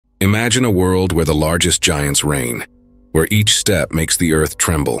Imagine a world where the largest giants reign, where each step makes the earth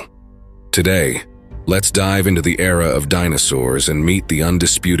tremble. Today, let's dive into the era of dinosaurs and meet the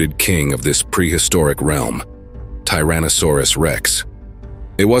undisputed king of this prehistoric realm, Tyrannosaurus rex.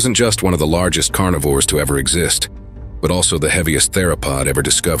 It wasn't just one of the largest carnivores to ever exist, but also the heaviest theropod ever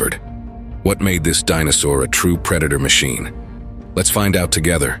discovered. What made this dinosaur a true predator machine? Let's find out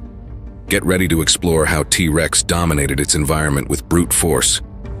together. Get ready to explore how T-Rex dominated its environment with brute force,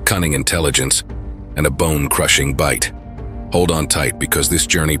 cunning intelligence, and a bone-crushing bite. Hold on tight because this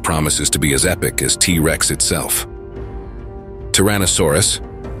journey promises to be as epic as T-Rex itself. Tyrannosaurus,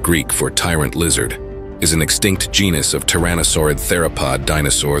 Greek for tyrant lizard, is an extinct genus of tyrannosaurid theropod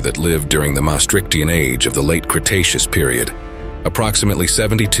dinosaur that lived during the Maastrichtian age of the late Cretaceous period, approximately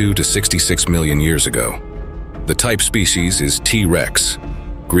 72 to 66 million years ago. The type species is T-Rex,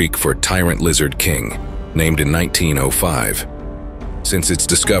 Greek for tyrant lizard king, named in 1905. Since its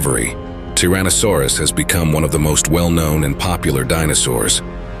discovery, Tyrannosaurus has become one of the most well-known and popular dinosaurs,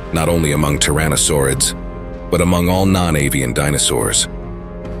 not only among tyrannosaurids, but among all non-avian dinosaurs.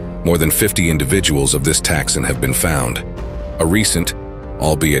 More than 50 individuals of this taxon have been found. A recent,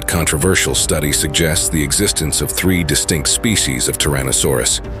 albeit controversial study suggests the existence of 3 distinct species of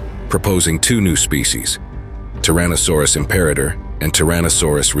Tyrannosaurus, proposing 2 new species, Tyrannosaurus imperator and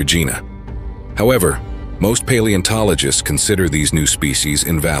Tyrannosaurus regina. However, most paleontologists consider these new species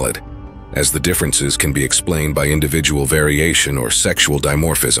invalid, as the differences can be explained by individual variation or sexual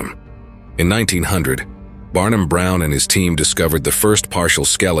dimorphism. In 1900, Barnum Brown and his team discovered the first partial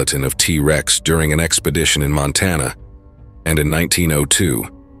skeleton of T-Rex during an expedition in Montana, and in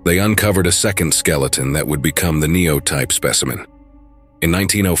 1902, they uncovered a second skeleton that would become the neotype specimen. In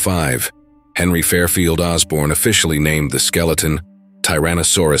 1905, Henry Fairfield Osborn officially named the skeleton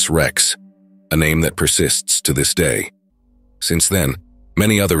Tyrannosaurus rex, a name that persists to this day. Since then,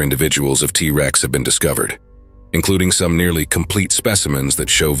 many other individuals of T-Rex have been discovered, including some nearly complete specimens that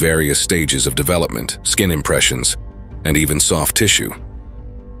show various stages of development, skin impressions, and even soft tissue.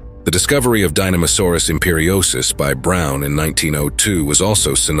 The discovery of Dinosaurus imperiosus by Brown in 1902 was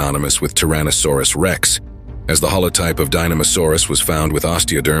also synonymous with Tyrannosaurus rex, as the holotype of Dinosaurus was found with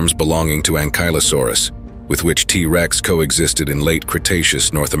osteoderms belonging to Ankylosaurus, with which T-Rex coexisted in late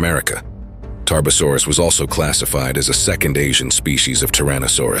Cretaceous North America. Tarbosaurus was also classified as a second Asian species of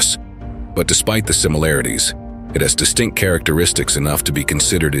Tyrannosaurus. But despite the similarities, it has distinct characteristics enough to be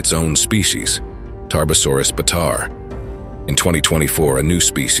considered its own species, Tarbosaurus bataar. In 2024, a new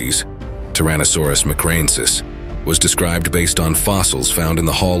species, Tyrannosaurus macraensis, was described based on fossils found in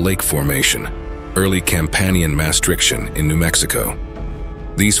the Hall Lake Formation, early Campanian Maastrichtian in New Mexico.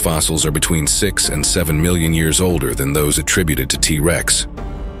 These fossils are between 6 and 7 million years older than those attributed to T-Rex.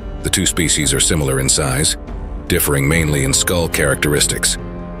 The 2 species are similar in size, differing mainly in skull characteristics.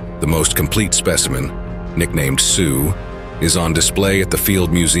 The most complete specimen, nicknamed Sue, is on display at the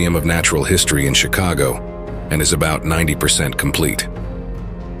Field Museum of Natural History in Chicago and is about 90% complete.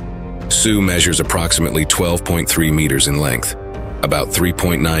 Sue measures approximately 12.3 meters in length, about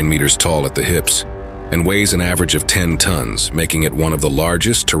 3.9 meters tall at the hips, and weighs an average of 10 tons, making it one of the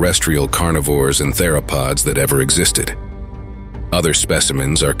largest terrestrial carnivores and theropods that ever existed. Other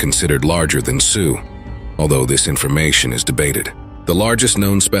specimens are considered larger than Sue, although this information is debated. The largest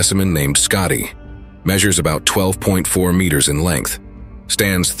known specimen, named Scotty, measures about 12.4 meters in length,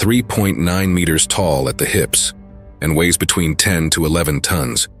 stands 3.9 meters tall at the hips, and weighs between 10 to 11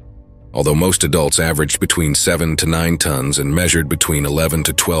 tons, although most adults averaged between 7 to 9 tons and measured between 11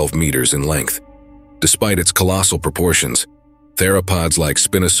 to 12 meters in length. Despite its colossal proportions, theropods like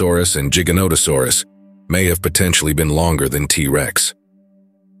Spinosaurus and Giganotosaurus may have potentially been longer than T-Rex.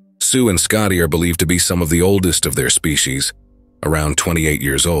 Sue and Scotty are believed to be some of the oldest of their species, around 28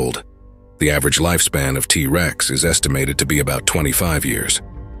 years old. The average lifespan of T-Rex is estimated to be about 25 years.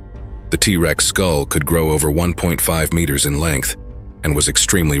 The T-Rex skull could grow over 1.5 meters in length and was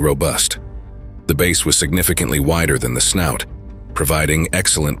extremely robust. The base was significantly wider than the snout, providing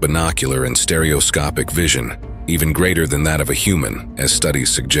excellent binocular and stereoscopic vision, even greater than that of a human, as studies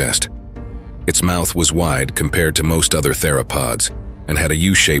suggest. Its mouth was wide compared to most other theropods and had a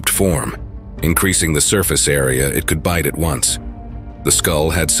U-shaped form, increasing the surface area it could bite at once. The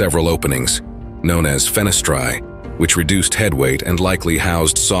skull had several openings, known as fenestrae, which reduced head weight and likely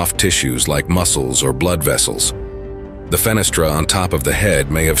housed soft tissues like muscles or blood vessels. The fenestra on top of the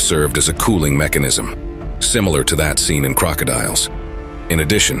head may have served as a cooling mechanism, similar to that seen in crocodiles. In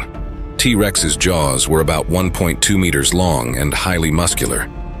addition, T-Rex's jaws were about 1.2 meters long and highly muscular,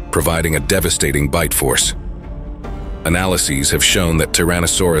 providing a devastating bite force. Analyses have shown that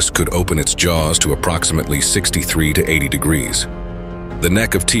Tyrannosaurus could open its jaws to approximately 63 to 80 degrees. The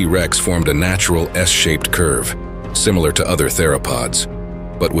neck of T-Rex formed a natural S-shaped curve, similar to other theropods,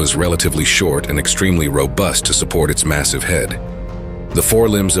 but was relatively short and extremely robust to support its massive head. The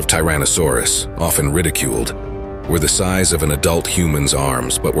forelimbs of Tyrannosaurus, often ridiculed, were the size of an adult human's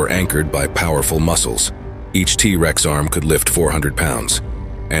arms but were anchored by powerful muscles. Each T-Rex arm could lift 400 pounds,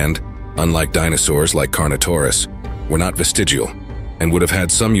 and, unlike dinosaurs like Carnivores, were not vestigial and would have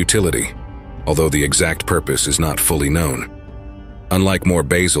had some utility, although the exact purpose is not fully known. Unlike more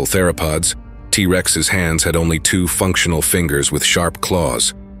basal theropods, T-Rex's hands had only 2 functional fingers with sharp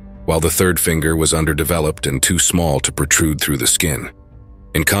claws, while the third finger was underdeveloped and too small to protrude through the skin.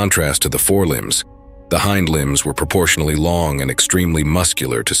 In contrast to the forelimbs, the hind limbs were proportionally long and extremely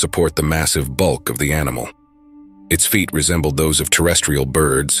muscular to support the massive bulk of the animal. Its feet resembled those of terrestrial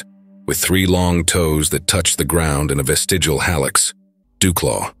birds, with 3 long toes that touched the ground and a vestigial hallux,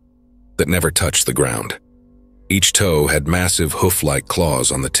 dewclaw, that never touched the ground. Each toe had massive hoof-like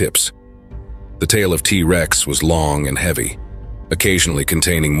claws on the tips. The tail of T-Rex was long and heavy, occasionally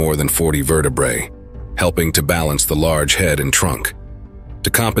containing more than 40 vertebrae, helping to balance the large head and trunk. To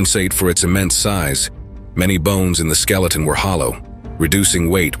compensate for its immense size, many bones in the skeleton were hollow, reducing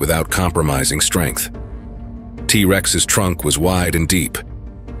weight without compromising strength. T-Rex's trunk was wide and deep,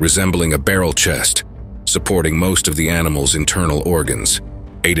 resembling a barrel chest, supporting most of the animal's internal organs,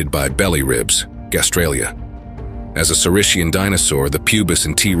 aided by belly ribs, gastralia. As a Saurischian dinosaur, the pubis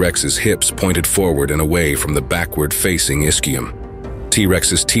in T-Rex's hips pointed forward and away from the backward-facing ischium.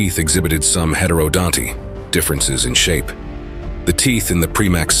 T-Rex's teeth exhibited some heterodonty, differences in shape. The teeth in the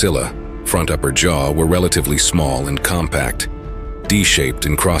premaxilla, front upper jaw, were relatively small and compact, D-shaped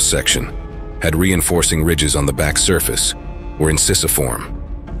in cross-section, had reinforcing ridges on the back surface, were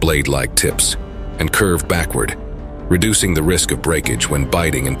incisiform, blade-like tips, and curved backward, reducing the risk of breakage when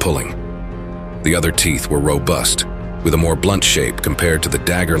biting and pulling. The other teeth were robust, with a more blunt shape compared to the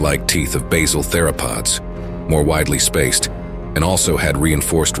dagger-like teeth of basal theropods, more widely spaced, and also had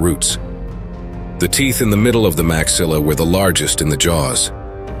reinforced roots. The teeth in the middle of the maxilla were the largest in the jaws.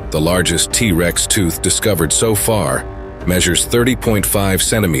 The largest T-Rex tooth discovered so far measures 30.5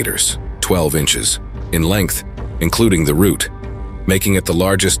 centimeters, 12 inches, in length, including the root, making it the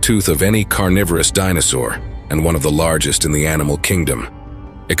largest tooth of any carnivorous dinosaur and one of the largest in the animal kingdom,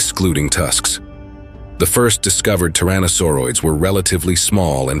 excluding tusks. The first discovered tyrannosauroids were relatively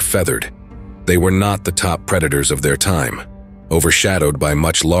small and feathered. They were not the top predators of their time, overshadowed by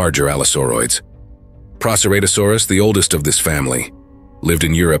much larger allosaurids. Proceratosaurus, the oldest of this family, lived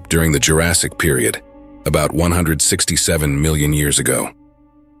in Europe during the Jurassic period, about 167 million years ago.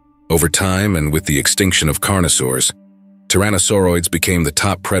 Over time, and with the extinction of carnivores, tyrannosauroids became the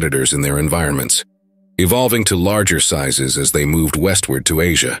top predators in their environments, evolving to larger sizes as they moved westward to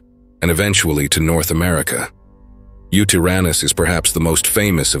Asia, and eventually to North America. Yutyrannus is perhaps the most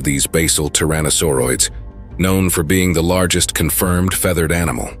famous of these basal tyrannosauroids, known for being the largest confirmed feathered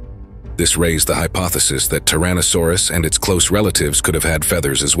animal. This raised the hypothesis that Tyrannosaurus and its close relatives could have had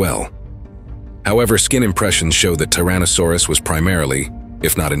feathers as well. However, skin impressions show that Tyrannosaurus was primarily,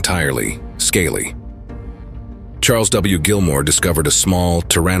 if not entirely, scaly. Charles W. Gilmore discovered a small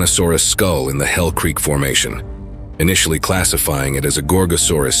Tyrannosaurus skull in the Hell Creek Formation, initially classifying it as a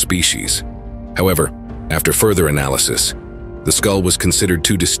Gorgosaurus species. However, after further analysis, the skull was considered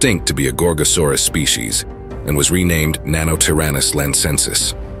too distinct to be a Gorgosaurus species and was renamed Nanotyrannus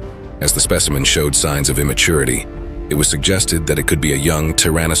lancensis. As the specimen showed signs of immaturity, it was suggested that it could be a young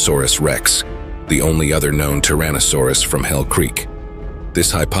Tyrannosaurus rex, the only other known Tyrannosaurus from Hell Creek.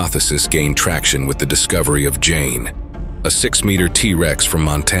 This hypothesis gained traction with the discovery of Jane, a 6-meter T-Rex from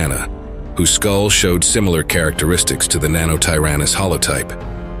Montana, whose skull showed similar characteristics to the Nanotyrannus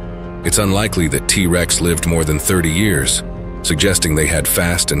holotype. It's unlikely that T-Rex lived more than 30 years, suggesting they had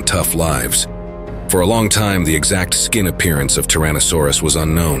fast and tough lives. For a long time, the exact skin appearance of Tyrannosaurus was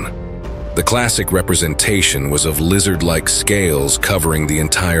unknown. The classic representation was of lizard-like scales covering the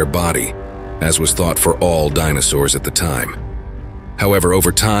entire body, as was thought for all dinosaurs at the time. However,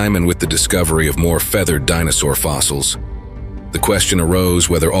 over time and with the discovery of more feathered dinosaur fossils, the question arose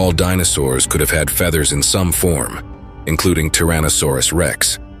whether all dinosaurs could have had feathers in some form, including Tyrannosaurus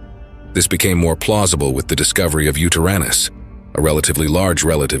rex. This became more plausible with the discovery of Yutyrannus, a relatively large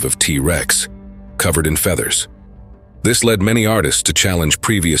relative of T-Rex, covered in feathers. This led many artists to challenge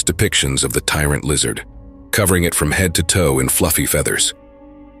previous depictions of the tyrant lizard, covering it from head to toe in fluffy feathers.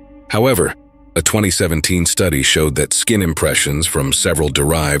 However, a 2017 study showed that skin impressions from several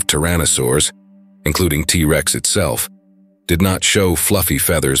derived tyrannosaurs, including T-Rex itself, did not show fluffy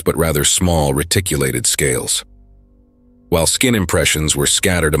feathers but rather small reticulated scales. While skin impressions were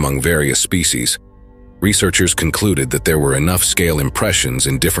scattered among various species, researchers concluded that there were enough scale impressions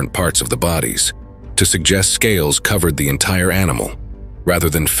in different parts of the bodies to suggest scales covered the entire animal, rather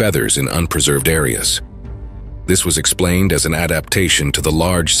than feathers in unpreserved areas. This was explained as an adaptation to the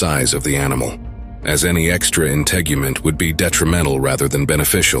large size of the animal, as any extra integument would be detrimental rather than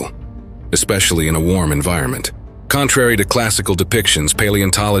beneficial, especially in a warm environment. Contrary to classical depictions,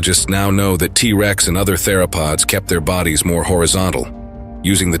 paleontologists now know that T-Rex and other theropods kept their bodies more horizontal,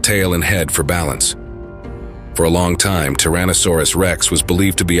 using the tail and head for balance. For a long time, Tyrannosaurus rex was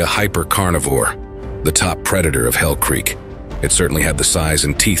believed to be a hyper-carnivore, the top predator of Hell Creek. It certainly had the size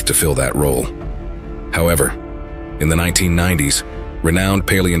and teeth to fill that role. However, in the 1990s, renowned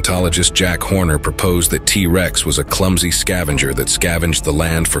paleontologist Jack Horner proposed that T-Rex was a clumsy scavenger that scavenged the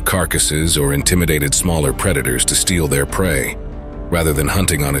land for carcasses or intimidated smaller predators to steal their prey, rather than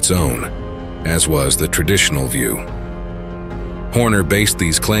hunting on its own, as was the traditional view. Horner based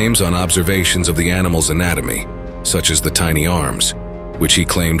these claims on observations of the animal's anatomy, such as the tiny arms, which he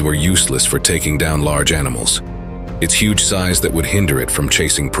claimed were useless for taking down large animals, its huge size that would hinder it from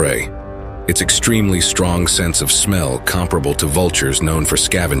chasing prey, its extremely strong sense of smell comparable to vultures known for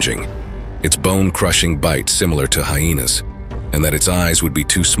scavenging, its bone-crushing bite similar to hyenas, and that its eyes would be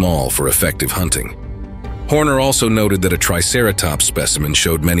too small for effective hunting. Horner also noted that a Triceratops specimen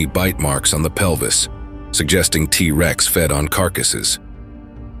showed many bite marks on the pelvis, suggesting T-Rex fed on carcasses.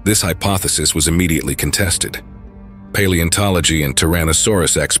 This hypothesis was immediately contested. Paleontology and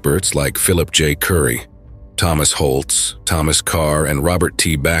Tyrannosaurus experts like Philip J. Curry, Thomas Holtz, Thomas Carr, and Robert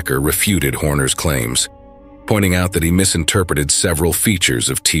T. Backer refuted Horner's claims, pointing out that he misinterpreted several features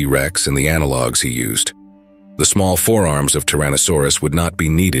of T-Rex and the analogs he used. The small forearms of Tyrannosaurus would not be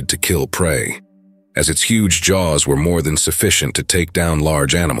needed to kill prey, as its huge jaws were more than sufficient to take down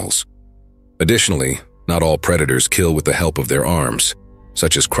large animals. Additionally, not all predators kill with the help of their arms,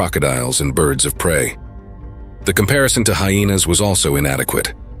 such as crocodiles and birds of prey. The comparison to hyenas was also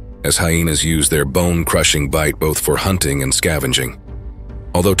inadequate, as hyenas use their bone-crushing bite both for hunting and scavenging.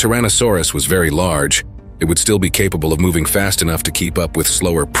 Although Tyrannosaurus was very large, it would still be capable of moving fast enough to keep up with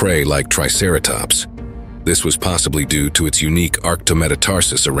slower prey like Triceratops. This was possibly due to its unique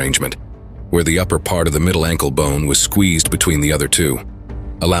arctometatarsus arrangement, where the upper part of the middle ankle bone was squeezed between the other two,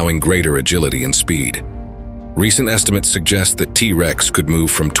 allowing greater agility and speed. Recent estimates suggest that T-Rex could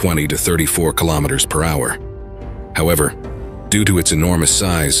move from 20 to 34 kilometers per hour. However, due to its enormous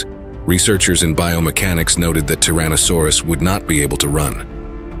size, researchers in biomechanics noted that Tyrannosaurus would not be able to run.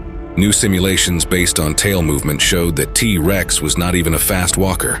 New simulations based on tail movement showed that T-Rex was not even a fast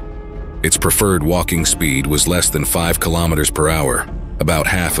walker. Its preferred walking speed was less than 5 kilometers per hour, about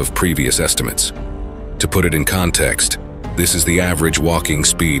half of previous estimates. To put it in context, this is the average walking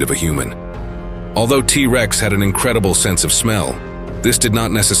speed of a human. Although T-Rex had an incredible sense of smell, this did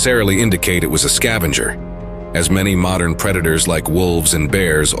not necessarily indicate it was a scavenger, as many modern predators like wolves and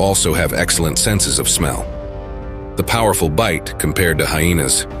bears also have excellent senses of smell. The powerful bite, compared to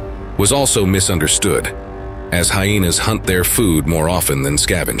hyenas, was also misunderstood, as hyenas hunt their food more often than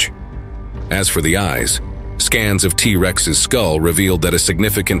scavenge. As for the eyes, scans of T-Rex's skull revealed that a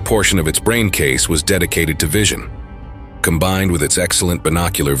significant portion of its brain case was dedicated to vision. Combined with its excellent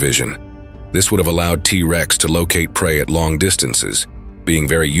binocular vision, this would have allowed T-Rex to locate prey at long distances, being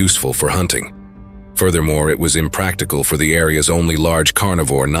very useful for hunting. Furthermore, it was impractical for the area's only large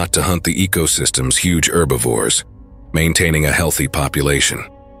carnivore not to hunt the ecosystem's huge herbivores, maintaining a healthy population.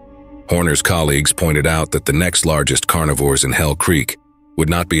 Horner's colleagues pointed out that the next largest carnivores in Hell Creek would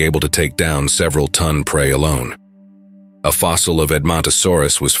not be able to take down several-ton prey alone. A fossil of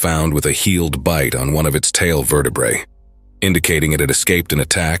Edmontosaurus was found with a healed bite on one of its tail vertebrae, indicating it had escaped an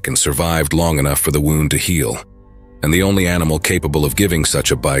attack and survived long enough for the wound to heal, and the only animal capable of giving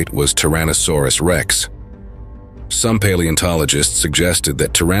such a bite was Tyrannosaurus rex. Some paleontologists suggested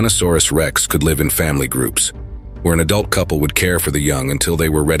that Tyrannosaurus rex could live in family groups, where an adult couple would care for the young until they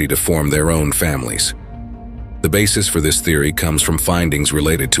were ready to form their own families. The basis for this theory comes from findings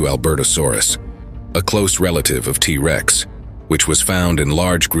related to Albertosaurus, a close relative of T-Rex, which was found in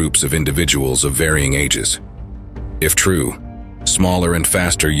large groups of individuals of varying ages. If true, smaller and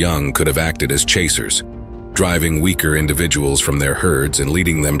faster young could have acted as chasers, driving weaker individuals from their herds and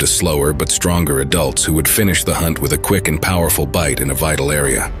leading them to slower but stronger adults who would finish the hunt with a quick and powerful bite in a vital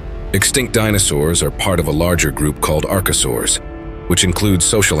area. Extinct dinosaurs are part of a larger group called archosaurs, which includes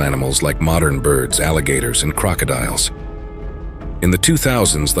social animals like modern birds, alligators, and crocodiles. In the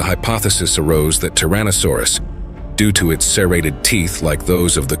 2000s, the hypothesis arose that Tyrannosaurus, due to its serrated teeth like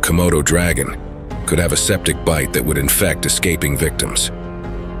those of the Komodo dragon, could have a septic bite that would infect escaping victims.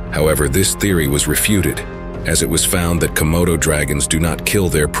 However, this theory was refuted, as it was found that Komodo dragons do not kill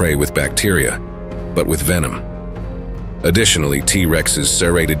their prey with bacteria, but with venom. Additionally, T-Rex's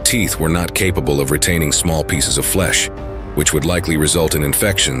serrated teeth were not capable of retaining small pieces of flesh, which would likely result in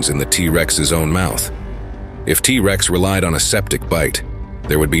infections in the T-Rex's own mouth. If T-Rex relied on a septic bite,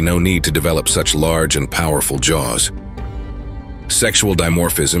 there would be no need to develop such large and powerful jaws. Sexual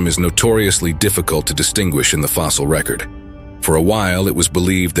dimorphism is notoriously difficult to distinguish in the fossil record. For a while, it was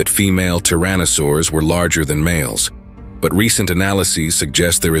believed that female tyrannosaurs were larger than males, but recent analyses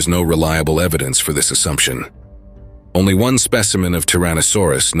suggest there is no reliable evidence for this assumption. Only one specimen of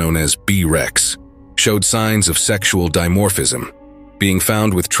Tyrannosaurus, known as B. rex, showed signs of sexual dimorphism, being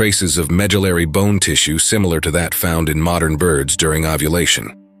found with traces of medullary bone tissue similar to that found in modern birds during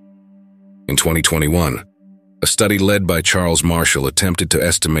ovulation. In 2021, a study led by Charles Marshall attempted to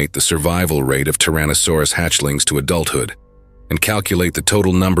estimate the survival rate of Tyrannosaurus hatchlings to adulthood and calculate the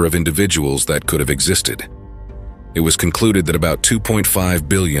total number of individuals that could have existed. It was concluded that about 2.5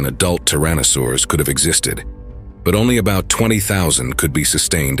 billion adult tyrannosaurs could have existed, but only about 20,000 could be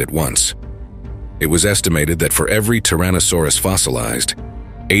sustained at once. It was estimated that for every Tyrannosaurus fossilized,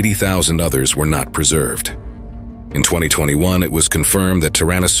 80,000 others were not preserved. In 2021, it was confirmed that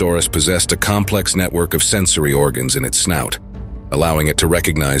Tyrannosaurus possessed a complex network of sensory organs in its snout, allowing it to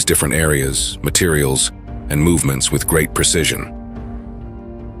recognize different areas, materials, and movements with great precision.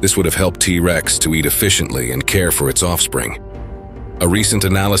 This would have helped T-Rex to eat efficiently and care for its offspring. A recent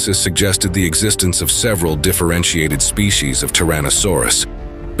analysis suggested the existence of several differentiated species of Tyrannosaurus,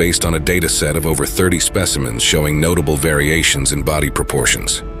 based on a data set of over 30 specimens showing notable variations in body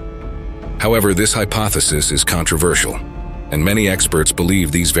proportions. However, this hypothesis is controversial, and many experts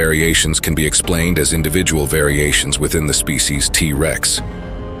believe these variations can be explained as individual variations within the species T-Rex.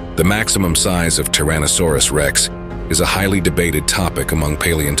 The maximum size of Tyrannosaurus rex is a highly debated topic among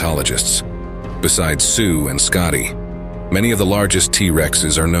paleontologists. Besides Sue and Scotty, many of the largest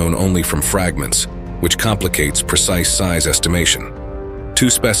T-Rexes are known only from fragments, which complicates precise size estimation. Two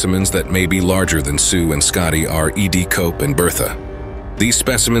specimens that may be larger than Sue and Scotty are E.D. Cope and Bertha. These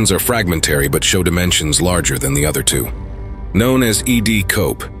specimens are fragmentary but show dimensions larger than the other two. Known as E.D.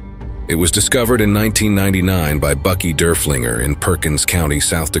 Cope, it was discovered in 1999 by Bucky Derflinger in Perkins County,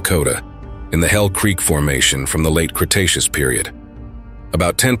 South Dakota, in the Hell Creek Formation from the late Cretaceous period.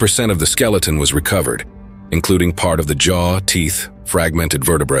 About 10% of the skeleton was recovered, including part of the jaw, teeth, fragmented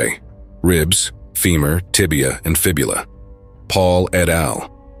vertebrae, ribs, femur, tibia, and fibula. Paul et al.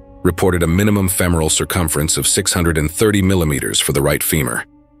 Reported a minimum femoral circumference of 630 millimeters for the right femur,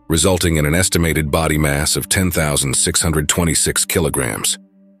 resulting in an estimated body mass of 10,626 kilograms.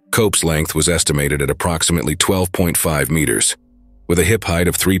 Cope's length was estimated at approximately 12.5 meters, with a hip height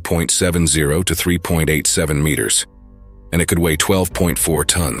of 3.70 to 3.87 meters, and it could weigh 12.4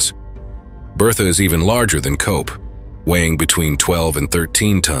 tons. Bertha is even larger than Cope, weighing between 12 and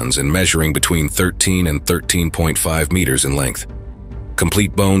 13 tons and measuring between 13 and 13.5 meters in length.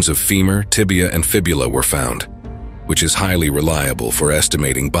 Complete bones of femur, tibia, and fibula were found, which is highly reliable for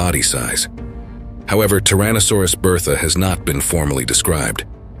estimating body size. However, Tyrannosaurus Bertha has not been formally described.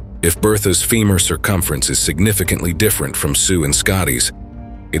 If Bertha's femur circumference is significantly different from Sue and Scotty's,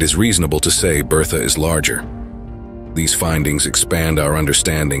 it is reasonable to say Bertha is larger. These findings expand our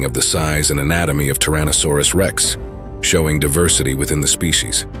understanding of the size and anatomy of Tyrannosaurus rex, showing diversity within the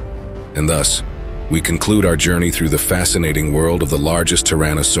species. And thus, we conclude our journey through the fascinating world of the largest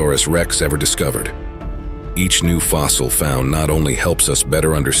Tyrannosaurus rex ever discovered. Each new fossil found not only helps us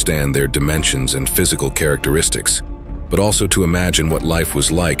better understand their dimensions and physical characteristics, but also to imagine what life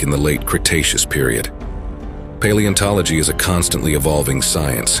was like in the late Cretaceous period. Paleontology is a constantly evolving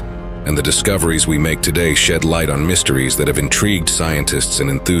science, and the discoveries we make today shed light on mysteries that have intrigued scientists and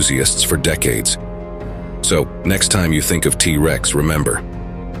enthusiasts for decades. So, next time you think of T-Rex, remember,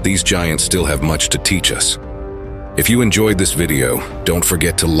 these giants still have much to teach us. If you enjoyed this video, don't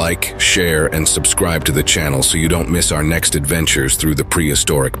forget to like, share, and subscribe to the channel so you don't miss our next adventures through the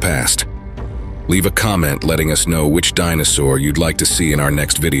prehistoric past. Leave a comment letting us know which dinosaur you'd like to see in our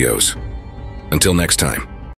next videos. Until next time.